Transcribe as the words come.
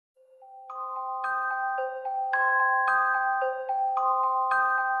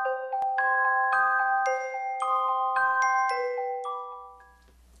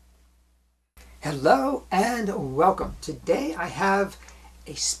Hello and welcome. Today I have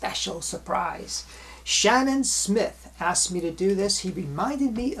a special surprise. Shannon Smith asked me to do this. He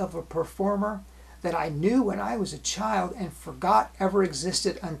reminded me of a performer that I knew when I was a child and forgot ever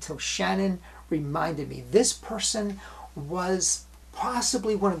existed until Shannon reminded me. This person was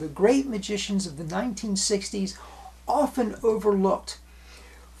possibly one of the great magicians of the 1960s, often overlooked.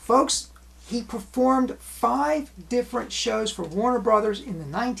 Folks, he performed 5 different shows for Warner Brothers in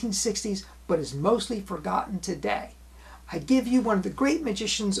the 1960s, but is mostly forgotten today. I give you one of the great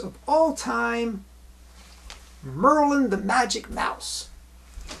magicians of all time, Merlin the Magic Mouse.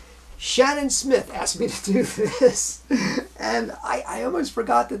 Shannon Smith asked me to do this, and I almost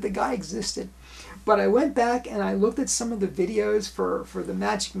forgot that the guy existed. But I went back and I looked at some of the videos for the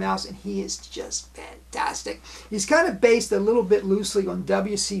Magic Mouse, and he is just fantastic. He's kind of based a little bit loosely on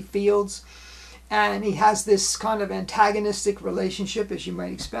W.C. Fields, and he has this kind of antagonistic relationship, as you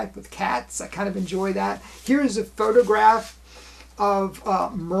might expect, with cats. I kind of enjoy that. Here is a photograph of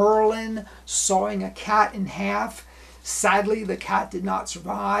Merlin sawing a cat in half. Sadly, the cat did not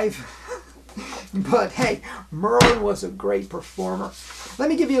survive. But hey, Merlin was a great performer. Let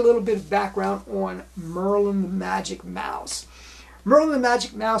me give you a little bit of background on Merlin the Magic Mouse. Merlin the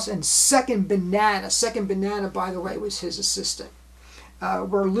Magic Mouse and Second Banana. Second Banana, by the way, was his assistant.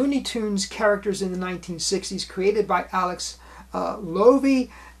 Were Looney Tunes characters in the 1960s, created by Lovy,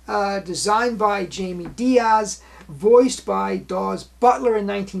 designed by Jaime Diaz, voiced by Daws, Butler in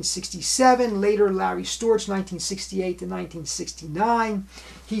 1967, later Larry Storch, 1968 to 1969.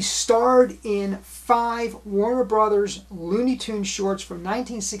 He starred in 5 Warner Brothers Looney Tunes shorts from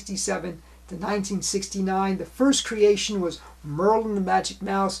 1967 to 1969. The first creation was Merlin the Magic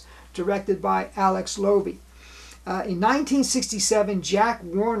Mouse, directed by Lovy. In 1967, Jack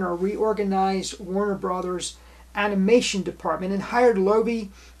Warner reorganized Warner Brothers' animation department and hired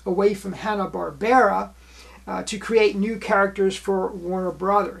Lovy away from Hanna-Barbera to create new characters for Warner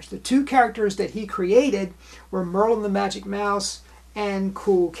Brothers. The 2 characters that he created were Merlin the Magic Mouse and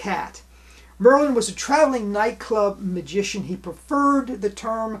Cool Cat. Merlin was a traveling nightclub magician. He preferred the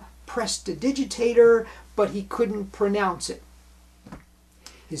term prestidigitator, but he couldn't pronounce it.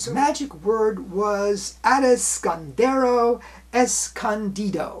 His magic word was Atascadero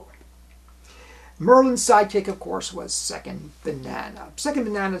Escondido. Merlin's sidekick, of course, was Second Banana. Second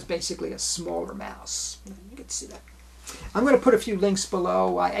Banana is basically a smaller mouse. You can see that. I'm going to put a few links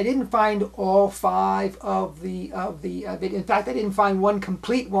below. I didn't find all 5 of the in fact, I didn't find one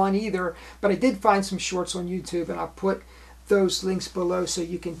complete one either, but I did find some shorts on YouTube, and I'll put those links below so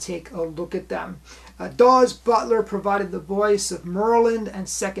you can take a look at them. Daws Butler provided the voice of Merlin and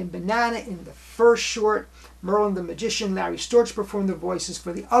Second Banana in the first short. Merlin the Magician, Larry Storch performed the voices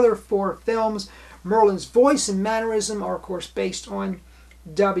for the other 4 films. Merlin's voice and mannerism are, of course, based on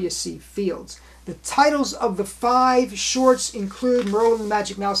W.C. Fields. The titles of the 5 shorts include Merlin the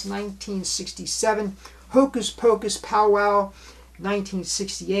Magic Mouse, 1967, Hocus Pocus, Powwow,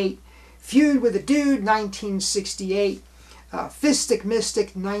 1968, Feud with a Dude, 1968, Fistic Mystic,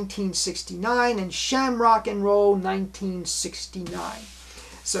 1969, and Shamrock and Roll, 1969.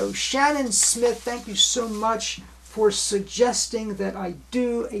 So Shannon Smith, thank you so much for suggesting that I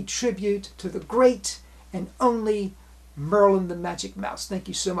do a tribute to the great and only Merlin the Magic Mouse. Thank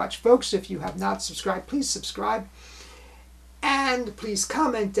you so much, folks. If you have not subscribed, please subscribe. And please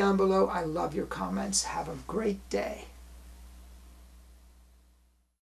comment down below. I love your comments. Have a great day.